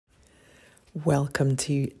Welcome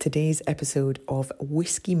to today's episode of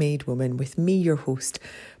Whiskey Made Woman with me, your host,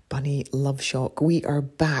 Bunny Loveshock. We are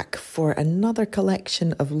back for another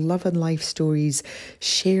collection of love and life stories,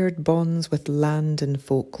 shared bonds with land and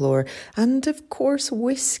folklore, and of course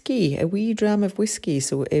whiskey, a wee dram of whiskey.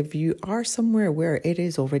 So if you are somewhere where it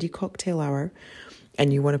is already cocktail hour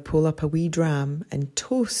and you want to pull up a wee dram and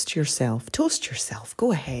toast yourself,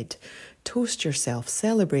 go ahead. Toast yourself,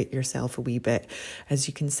 celebrate yourself a wee bit as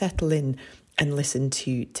you can settle in and listen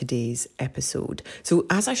to today's episode. So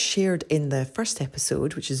as I shared in the first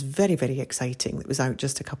episode, which is very, very exciting, that was out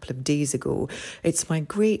just a couple of days ago, it's my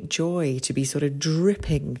great joy to be sort of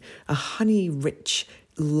dripping a honey-rich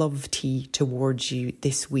love tea towards you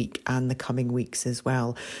this week and the coming weeks as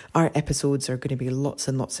well. Our episodes are going to be lots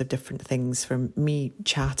and lots of different things, from me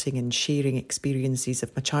chatting and sharing experiences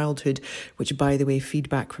of my childhood, which, by the way,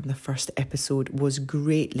 feedback from the first episode was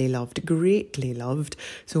greatly loved.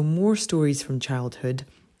 So more stories from childhood,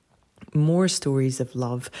 more stories of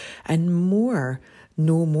love, and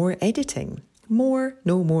no more editing.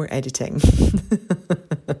 No more editing.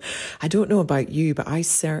 I don't know about you, but I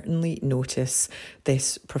certainly notice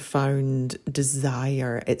this profound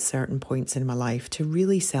desire at certain points in my life to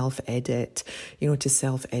really self-edit, to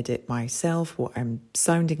self-edit myself, what I'm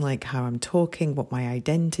sounding like, how I'm talking, what my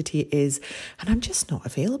identity is. And I'm just not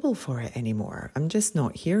available for it anymore. I'm just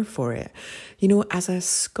not here for it. As a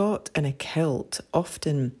Scot in a kilt,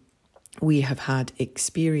 often we have had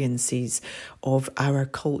experiences of our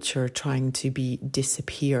culture trying to be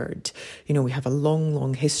disappeared. We have a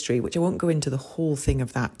long history, which I won't go into the whole thing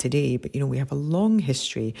of that today, but, we have a long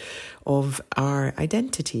history of our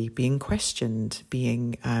identity being questioned,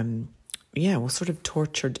 being, sort of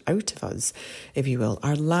tortured out of us, if you will.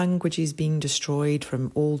 Our languages being destroyed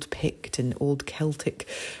from Old Pict and Old Celtic,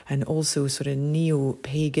 and also sort of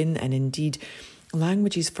neo-pagan, and indeed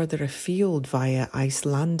languages further afield via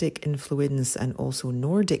Icelandic influence and also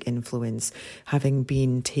Nordic influence having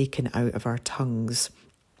been taken out of our tongues.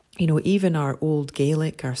 Even our old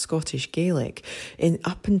Gaelic, our Scottish Gaelic,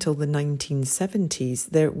 up until the 1970s,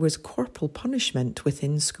 there was corporal punishment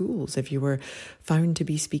within schools if you were found to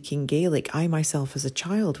be speaking Gaelic. I myself as a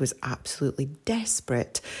child was absolutely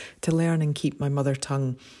desperate to learn and keep my mother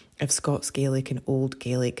tongue of Scots Gaelic and Old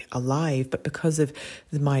Gaelic alive, but because of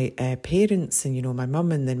my parents and my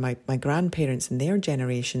mum and then my grandparents and their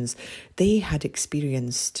generations, they had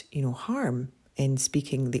experienced harm in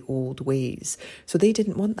speaking the old ways, so they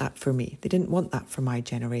didn't want that for me. They didn't want that for my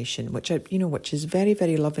generation, which is very,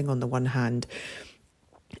 very loving on the one hand,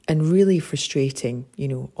 and really frustrating,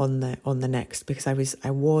 on the next, because I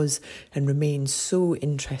was and remain so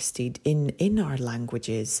interested in our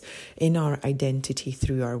languages, in our identity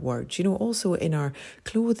through our words, also in our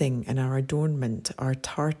clothing and our adornment, our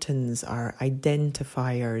tartans, our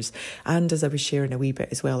identifiers, and as I was sharing a wee bit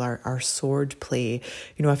as well, our sword play.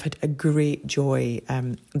 I've had a great joy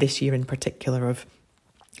this year in particular of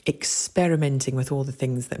experimenting with all the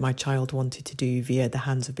things that my child wanted to do via the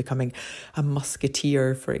hands of becoming a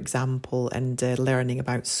musketeer, for example, and learning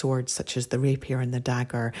about swords such as the rapier and the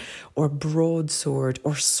dagger, or broadsword,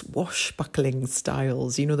 or swashbuckling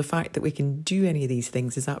styles. The fact that we can do any of these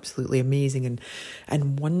things is absolutely amazing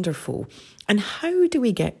and wonderful. And how do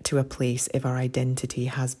we get to a place if our identity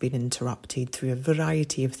has been interrupted through a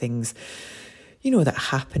variety of things that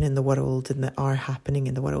happen in the world and that are happening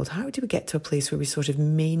in the world? How do we get to a place where we sort of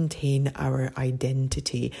maintain our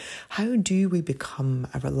identity? How do we become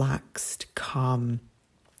a relaxed, calm,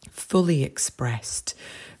 fully expressed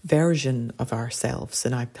version of ourselves?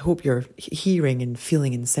 And I hope you're hearing and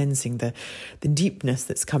feeling and sensing the deepness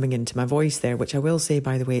that's coming into my voice there, which I will say,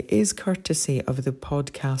 by the way, is courtesy of the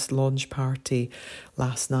podcast launch party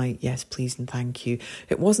last night. Yes, please and thank you.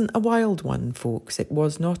 It wasn't a wild one, folks. It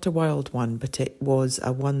was not a wild one, but it was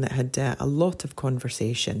a one that had a lot of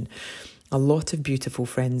conversation, a lot of beautiful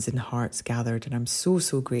friends and hearts gathered, and I'm so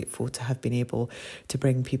grateful to have been able to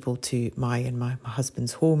bring people to my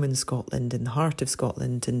husband's home in Scotland, in the heart of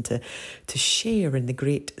Scotland, and to share in the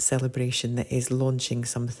great celebration that is launching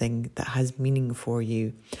something that has meaning for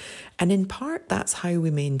you. And in part, that's how we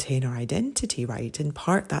maintain our identity, right? In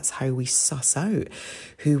part, that's how we suss out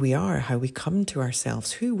who we are, how we come to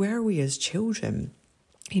ourselves. Who were we as children?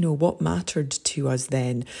 What mattered to us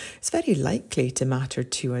then is very likely to matter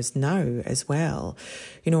to us now as well.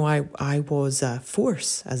 I was a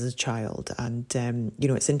force as a child, and,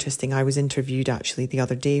 it's interesting. I was interviewed actually the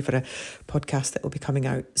other day for a podcast that will be coming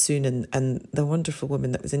out soon, and the wonderful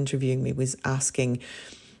woman that was interviewing me was asking,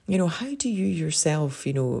 how do you yourself,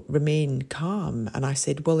 remain calm? And I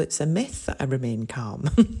said, well, it's a myth that I remain calm.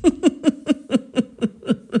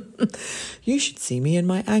 You should see me in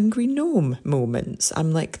my angry gnome moments.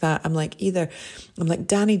 I'm like that. I'm like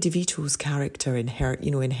Danny DeVito's character in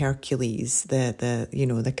in Hercules,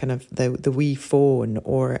 the kind of the wee fawn,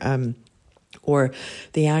 or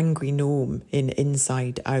the angry gnome in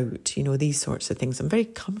Inside Out, these sorts of things. I'm very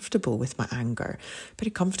comfortable with my anger,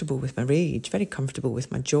 very comfortable with my rage, very comfortable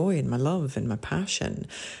with my joy and my love and my passion.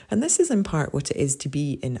 And this is in part what it is to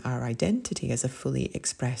be in our identity as a fully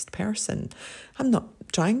expressed person. I'm not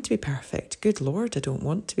trying to be perfect. Good Lord, I don't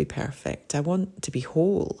want to be perfect. I want to be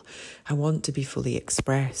whole. I want to be fully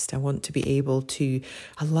expressed. I want to be able to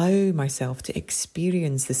allow myself to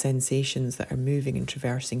experience the sensations that are moving and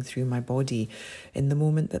traversing through my body in the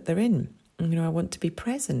moment that they're in. I want to be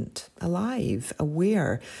present, alive,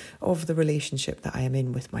 aware of the relationship that I am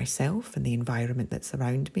in with myself and the environment that's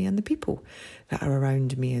around me and the people that are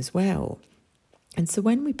around me as well. And so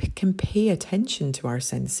when we can pay attention to our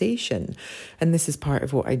sensation, and this is part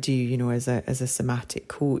of what I do, as a somatic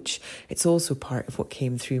coach, it's also part of what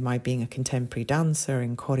came through my being a contemporary dancer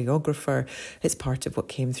and choreographer. It's part of what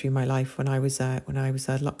came through my life when I was a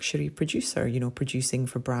luxury producer, producing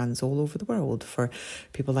for brands all over the world, for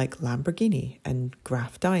people like Lamborghini and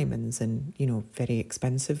Graf Diamonds and, very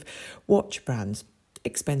expensive watch brands.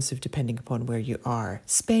 Expensive depending upon where you are.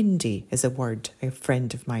 Spendy is a word a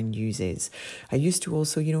friend of mine uses. I used to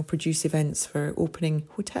also, produce events for opening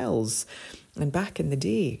hotels. And back in the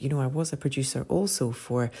day, I was a producer also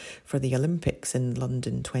for the Olympics in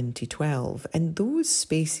London 2012. And those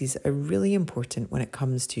spaces are really important when it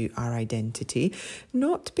comes to our identity,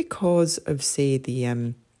 not because of, say,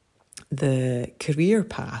 the career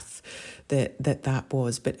path that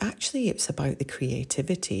was, but actually it's about the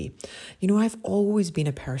creativity. I've always been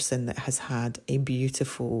a person that has had a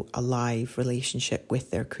beautiful, alive relationship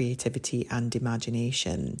with their creativity and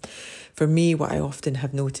imagination. For me, what I often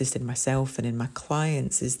have noticed in myself and in my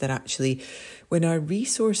clients is that actually when our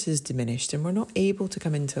resources diminished and we're not able to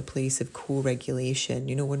come into a place of co-regulation,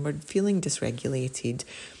 when we're feeling dysregulated,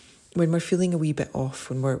 when we're feeling a wee bit off,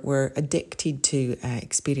 when we're addicted to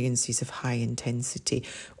experiences of high intensity,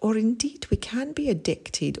 or indeed we can be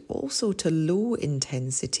addicted also to low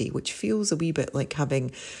intensity, which feels a wee bit like having,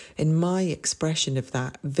 in my expression of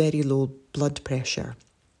that, very low blood pressure.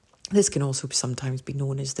 This can also sometimes be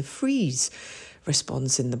known as the freeze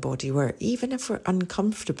response in the body, where even if we're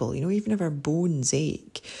uncomfortable, even if our bones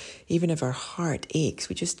ache, even if our heart aches,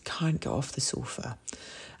 we just can't get off the sofa.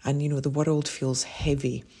 And, the world feels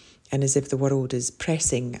heavy, and as if the world is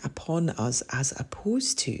pressing upon us, as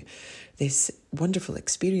opposed to this wonderful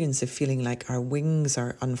experience of feeling like our wings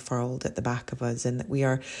are unfurled at the back of us and that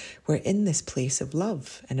we're in this place of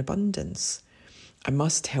love and abundance. I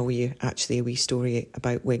must tell you actually a wee story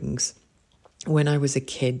about wings. When I was a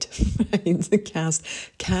kid,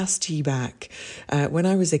 cast you back. When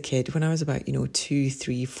I was a kid, when I was about 2,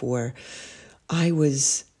 3, 4, I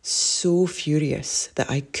was so furious that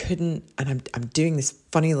I couldn't, and I'm doing this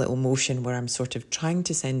funny little motion where I'm sort of trying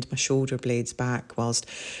to send my shoulder blades back while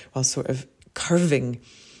sort of curving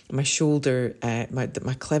my shoulder,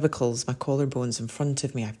 my clavicles, my collarbones in front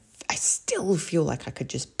of me. I still feel like I could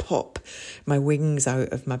just pop my wings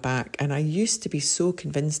out of my back. And I used to be so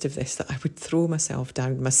convinced of this that I would throw myself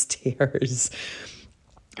down my stairs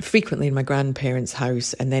frequently in my grandparents'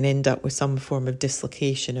 house and then end up with some form of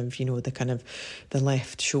dislocation of, the kind of the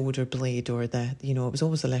left shoulder blade, or it was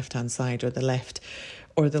always the left-hand side, or the left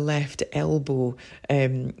elbow,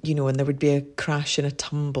 and there would be a crash and a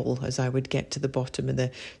tumble as I would get to the bottom of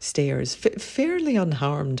the stairs, fairly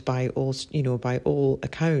unharmed by all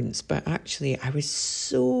accounts. But actually, I was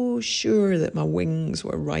so sure that my wings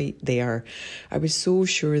were right there.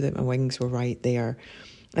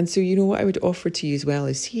 And so, what I would offer to you as well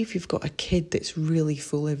is see if you've got a kid that's really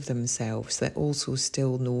full of themselves, that also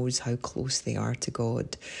still knows how close they are to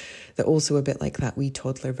God, that also a bit like that wee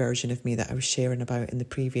toddler version of me that I was sharing about in the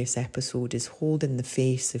previous episode is holding the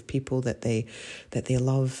face of people that they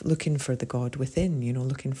love, looking for the God within,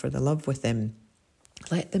 looking for the love within.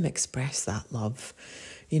 Let them express that love.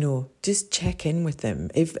 Just check in with them.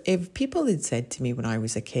 If people had said to me when I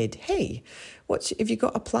was a kid, hey, have you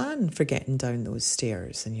got a plan for getting down those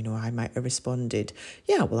stairs? And, I might have responded,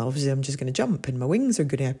 yeah, well, obviously I'm just going to jump and my wings are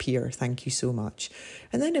going to appear. Thank you so much.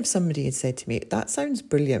 And then if somebody had said to me, that sounds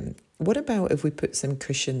brilliant. What about if we put some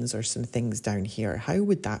cushions or some things down here? How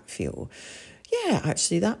would that feel? Yeah,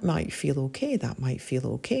 actually, that might feel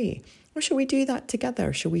okay. Or shall we do that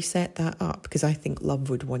together? Shall we set that up? Because I think love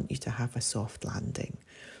would want you to have a soft landing.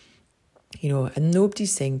 And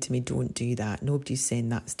nobody's saying to me, don't do that. Nobody's saying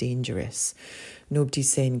that's dangerous. Nobody's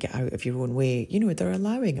saying get out of your own way. They're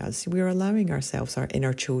allowing us. We're allowing ourselves, our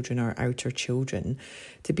inner children, our outer children,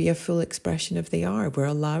 to be a full expression of they are. We're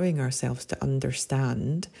allowing ourselves to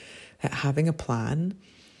understand that having a plan,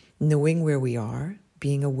 knowing where we are,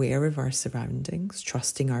 being aware of our surroundings,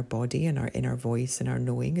 trusting our body and our inner voice and our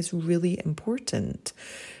knowing is really important.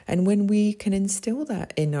 And when we can instill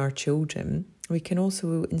that in our children, we can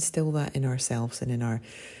also instill that in ourselves and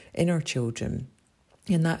in our children.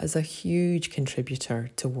 And that is a huge contributor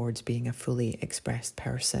towards being a fully expressed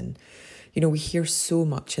person. We hear so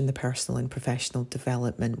much in the personal and professional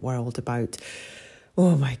development world about,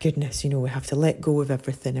 oh my goodness, we have to let go of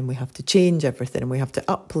everything and we have to change everything and we have to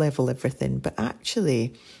up-level everything. But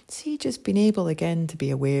actually, see, just being able again to be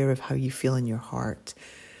aware of how you feel in your heart,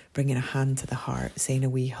 bringing a hand to the heart, saying a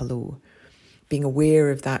wee hello, being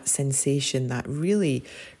aware of that sensation, that really,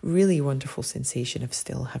 really wonderful sensation of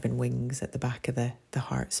still having wings at the back of the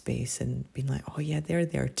heart space and being like, oh yeah, they're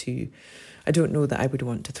there too. I don't know that I would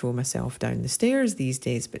want to throw myself down the stairs these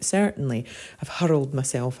days, but certainly I've hurled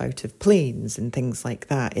myself out of planes and things like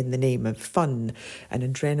that in the name of fun and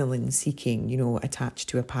adrenaline seeking, attached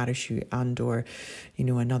to a parachute and or,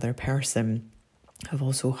 another person. I've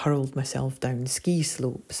also hurled myself down ski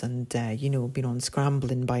slopes and, been on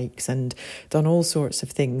scrambling bikes and done all sorts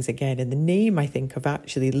of things again in the name, I think, of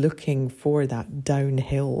actually looking for that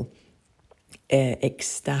downhill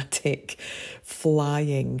ecstatic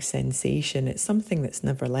flying sensation. It's something that's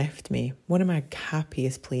never left me. One of my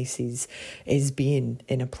happiest places is being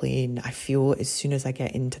in a plane. I feel as soon as I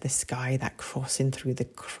get into the sky, that crossing through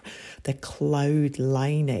the cloud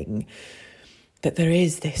lining, that there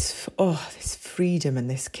is this freedom and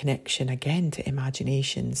this connection again to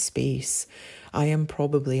imagination, space. I am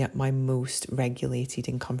probably at my most regulated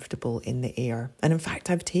and comfortable in the air. And in fact,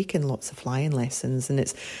 I've taken lots of flying lessons, and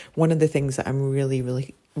it's one of the things that I'm really,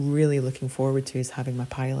 really, really looking forward to is having my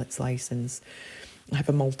pilot's license. I have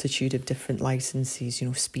a multitude of different licenses,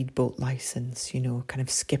 speedboat license, kind of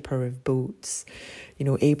skipper of boats,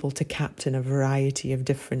 able to captain a variety of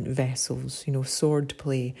different vessels, sword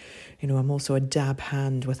play. I'm also a dab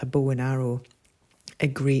hand with a bow and arrow, a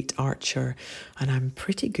great archer, and I'm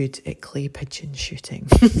pretty good at clay pigeon shooting.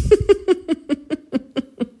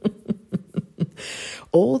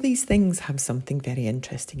 All these things have something very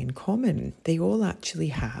interesting in common. They all actually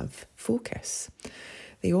have focus.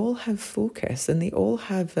 They all have focus, and they all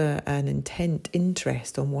have an intent,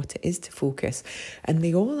 interest on what it is to focus. And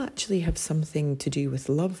they all actually have something to do with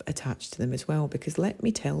love attached to them as well. Because let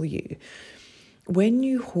me tell you, when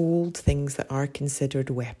you hold things that are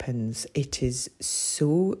considered weapons, it is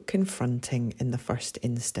so confronting in the first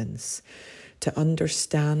instance to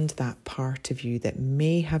understand that part of you that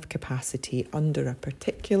may have capacity under a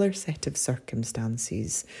particular set of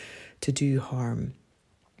circumstances to do harm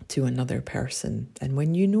to another person. And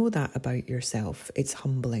when you know that about yourself, it's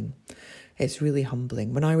humbling. It's really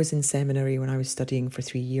humbling. When I was in seminary, when I was studying for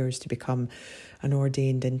 3 years to become an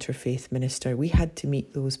ordained interfaith minister, we had to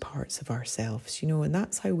meet those parts of ourselves, and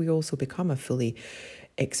that's how we also become a fully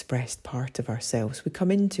expressed part of ourselves. We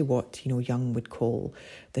come into what, Jung would call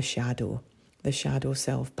the shadow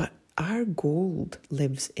self. But our gold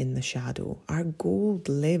lives in the shadow. Our gold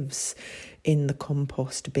lives in the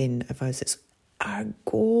compost bin of us. Our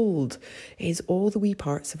gold is all the wee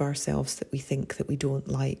parts of ourselves that we think that we don't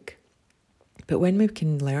like. But when we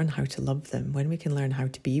can learn how to love them, when we can learn how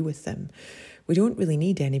to be with them, we don't really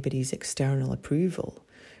need anybody's external approval.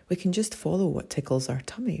 We can just follow what tickles our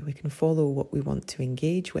tummy. We can follow what we want to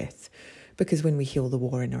engage with. Because when we heal the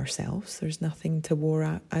war in ourselves, there's nothing to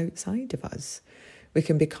war outside of us. We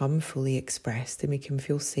can become fully expressed and we can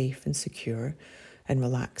feel safe and secure and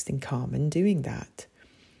relaxed and calm in doing that.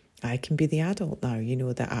 I can be the adult now,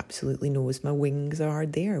 that absolutely knows my wings are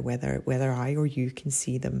there, whether I or you can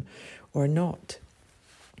see them or not.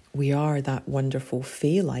 We are that wonderful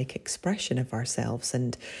fae-like expression of ourselves,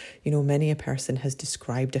 and many a person has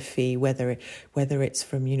described a fae, whether it's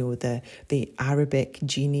from the Arabic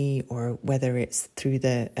genie, or whether it's through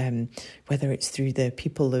the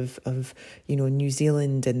people of New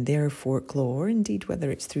Zealand and their folklore, or indeed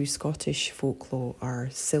whether it's through Scottish folklore, our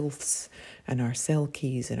sylphs and our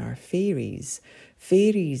selkies and our fairies.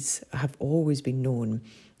 Fairies have always been known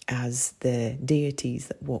as the deities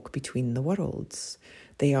that walk between the worlds.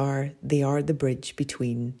 They are the bridge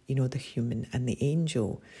between, the human and the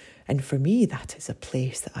angel. And for me, that is a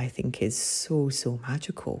place that I think is so, so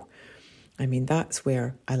magical. I mean, that's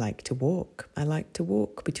where I like to walk. I like to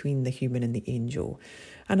walk between the human and the angel.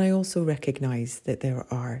 And I also recognise that there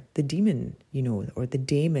are the demon, or the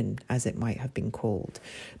daemon, as it might have been called.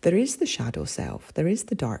 There is the shadow self. There is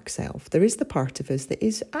the dark self. There is the part of us that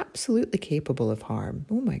is absolutely capable of harm.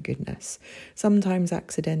 Oh my goodness. Sometimes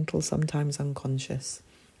accidental, sometimes unconscious,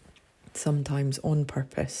 sometimes on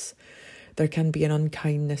purpose. There can be an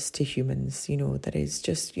unkindness to humans, that is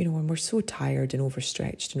just, when we're so tired and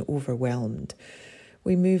overstretched and overwhelmed,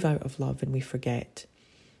 we move out of love and we forget.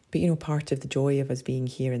 But, part of the joy of us being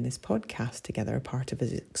here in this podcast together, part of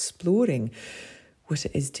us exploring what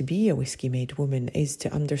it is to be a whiskey made woman, is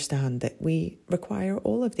to understand that we require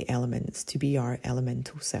all of the elements to be our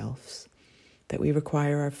elemental selves, that we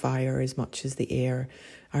require our fire as much as the air,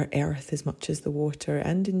 our earth as much as the water,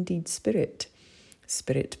 and indeed spirit.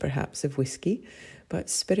 Spirit perhaps of whiskey, but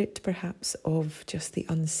spirit perhaps of just the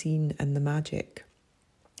unseen and the magic.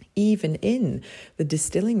 Even in the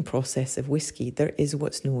distilling process of whiskey, there is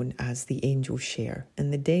what's known as the angel's share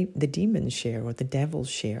and the demon's share, or the devil's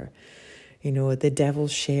share. The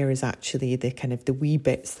devil's share is actually the kind of the wee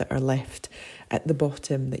bits that are left at the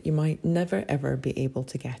bottom that you might never ever be able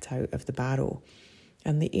to get out of the barrel.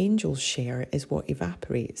 And the angel's share is what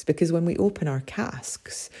evaporates, because when we open our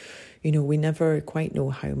casks, we never quite know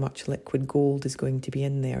how much liquid gold is going to be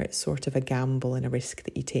in there. It's sort of a gamble and a risk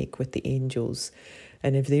that you take with the angels.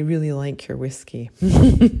 And if they really like your whiskey,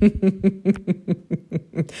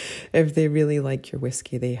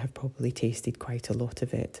 they have probably tasted quite a lot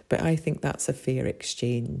of it. But I think that's a fair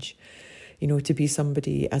exchange. To be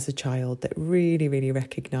somebody as a child that really, really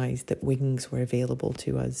recognised that wings were available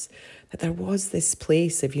to us, that there was this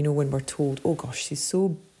place of, when we're told, oh gosh, she's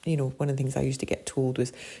so, one of the things I used to get told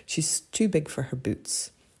was, she's too big for her boots.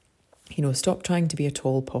 Stop trying to be a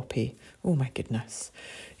tall poppy. Oh my goodness.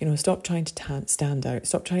 Stop trying to stand out.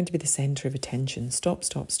 Stop trying to be the centre of attention.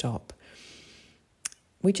 Stop.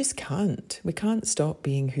 We just can't. We can't stop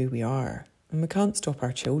being who we are. And we can't stop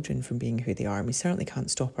our children from being who they are. And we certainly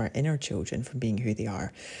can't stop our inner children from being who they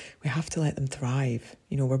are. We have to let them thrive.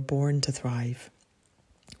 We're born to thrive.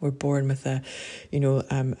 We're born with a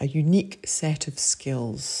unique set of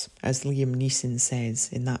skills, as Liam Neeson says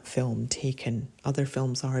in that film, Taken. Other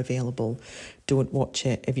films are available. Don't watch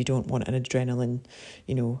it if you don't want an adrenaline,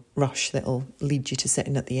 rush that'll lead you to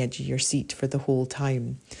sitting at the edge of your seat for the whole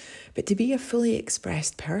time. But to be a fully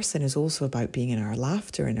expressed person is also about being in our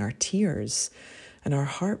laughter and our tears and our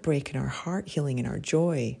heartbreak and our heart healing and our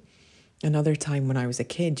joy. Another time when I was a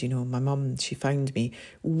kid, my mum, she found me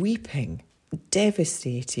weeping,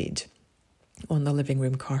 devastated on the living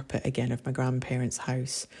room carpet again of my grandparents'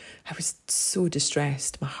 house. I was so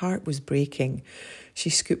distressed. My heart was breaking. She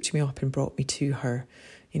scooped me up and brought me to her,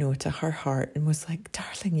 to her heart, and was like,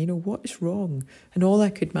 darling, what is wrong? And all I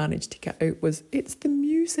could manage to get out was, it's the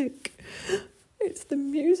music. It's the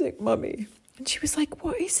music, mummy. And she was like,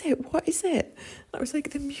 what is it? What is it? And I was like,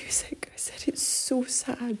 the music. I said, it's so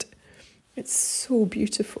sad. It's so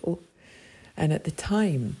beautiful. And at the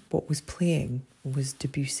time, what was playing was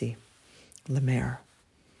Debussy, La Mer.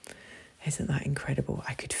 Isn't that incredible?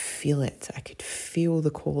 I could feel it. I could feel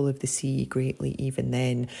the call of the sea greatly even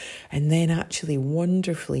then. And then actually,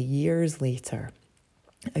 wonderfully, years later,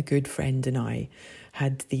 a good friend and I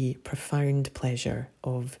had the profound pleasure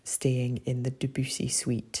of staying in the Debussy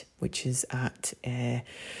suite, which is at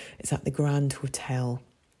the Grand Hotel.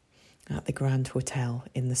 At the Grand Hotel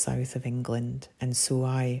in the south of England. And so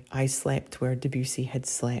I slept where Debussy had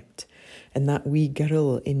slept. And that wee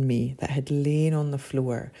girl in me that had lain on the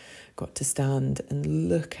floor got to stand and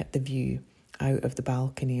look at the view out of the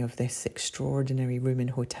balcony of this extraordinary room and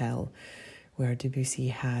hotel where Debussy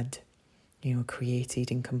had,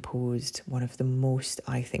 created and composed one of the most,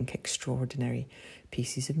 I think, extraordinary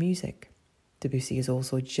pieces of music. Debussy is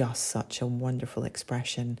also just such a wonderful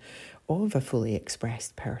expression of a fully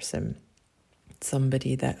expressed person.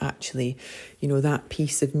 Somebody that actually, that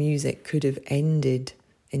piece of music could have ended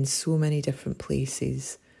in so many different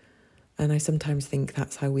places. And I sometimes think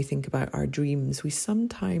that's how we think about our dreams. We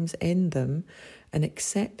sometimes end them and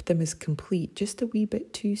accept them as complete just a wee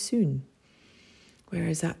bit too soon.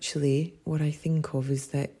 Whereas actually what I think of is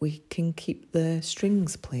that we can keep the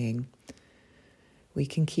strings playing. We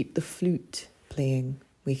can keep the flute playing.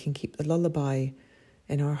 We can keep the lullaby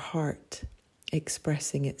in our heart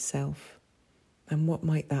expressing itself. And what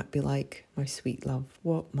might that be like, my sweet love?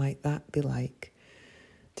 What might that be like?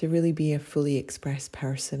 To really be a fully expressed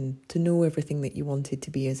person, to know everything that you wanted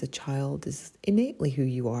to be as a child is innately who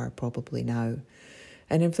you are probably now.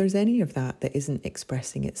 And if there's any of that isn't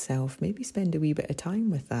expressing itself, maybe spend a wee bit of time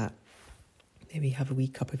with that. Maybe have a wee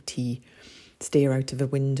cup of tea Stare out of a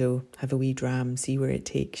window, have a wee dram, see where it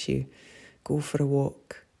takes you. Go for a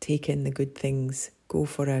walk, take in the good things. Go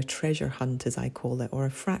for a treasure hunt, as I call it, or a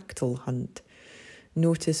fractal hunt.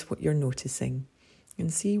 Notice what you're noticing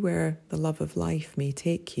and see where the love of life may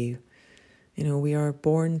take you. You know, we are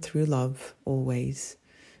born through love, always.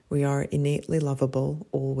 We are innately lovable,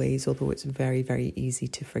 always, although it's very, very easy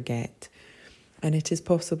to forget. And it is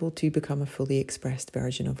possible to become a fully expressed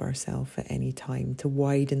version of ourselves at any time, to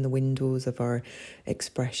widen the windows of our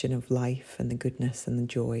expression of life and the goodness and the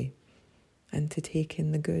joy, and to take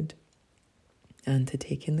in the good, and to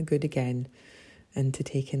take in the good again, and to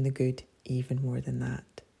take in the good even more than that.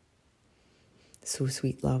 So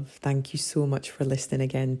sweet, love. Thank you so much for listening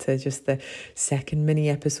again to just the second mini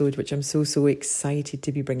episode, which I'm so excited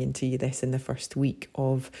to be bringing to you this in the first week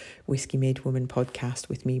of Whiskey Made Woman podcast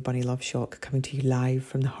with me, Bunny Loveshock, coming to you live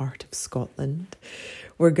from the heart of Scotland.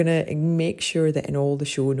 We're going to make sure that in all the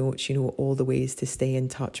show notes, you know, all the ways to stay in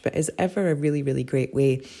touch. But as ever, a really, really great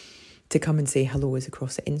way to come and say hello is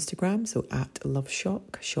across the Instagram, so at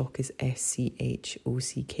Loveshock. Shock is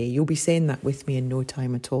SCHOCK. You'll be saying that with me in no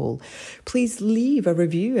time at all. Please leave a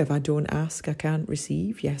review. If I don't ask, I can't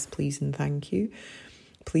receive. Yes, please and thank you.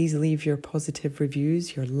 Please leave your positive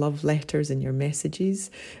reviews, your love letters and your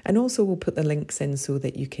messages. And also we'll put the links in so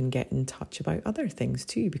that you can get in touch about other things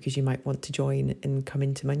too, because you might want to join and come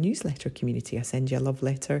into my newsletter community. I send you a love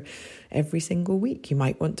letter every single week. You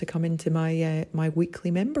might want to come into my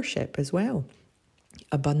weekly membership as well.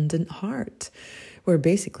 Abundant Heart, where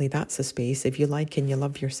basically that's a space if you like and you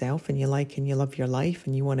love yourself and you like and you love your life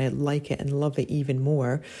and you want to like it and love it even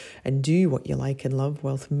more and do what you like and love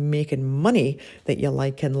whilst making money that you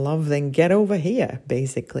like and love, then get over here,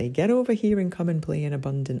 basically. Get over here and come and play in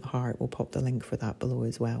Abundant Heart. We'll pop the link for that below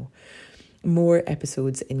as well. More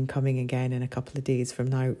episodes incoming again in a couple of days from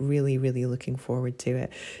now. Really, really looking forward to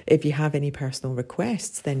it. If you have any personal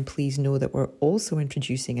requests, then please know that we're also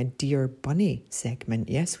introducing a Dear Bunny segment.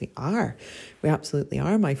 Yes, we are. We absolutely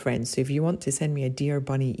are, my friends. So if you want to send me a Dear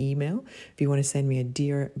Bunny email, if you want to send me a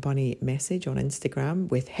Dear Bunny message on Instagram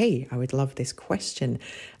with, hey, I would love this question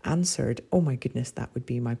answered. Oh my goodness, that would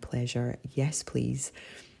be my pleasure. Yes, please.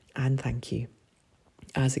 And thank you.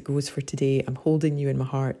 As it goes for today, I'm holding you in my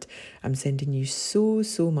heart. I'm sending you so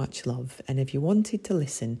much love. And if you wanted to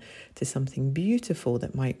listen to something beautiful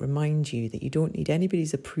that might remind you that you don't need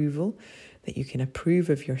anybody's approval, that you can approve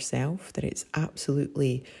of yourself, that it's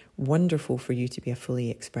absolutely wonderful for you to be a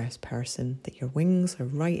fully expressed person, that your wings are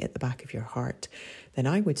right at the back of your heart, then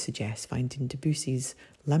I would suggest finding Debussy's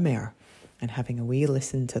La Mer and having a wee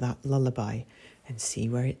listen to that lullaby and see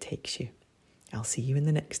where it takes you. I'll see you in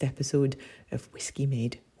the next episode of Whiskey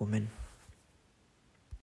Made Woman.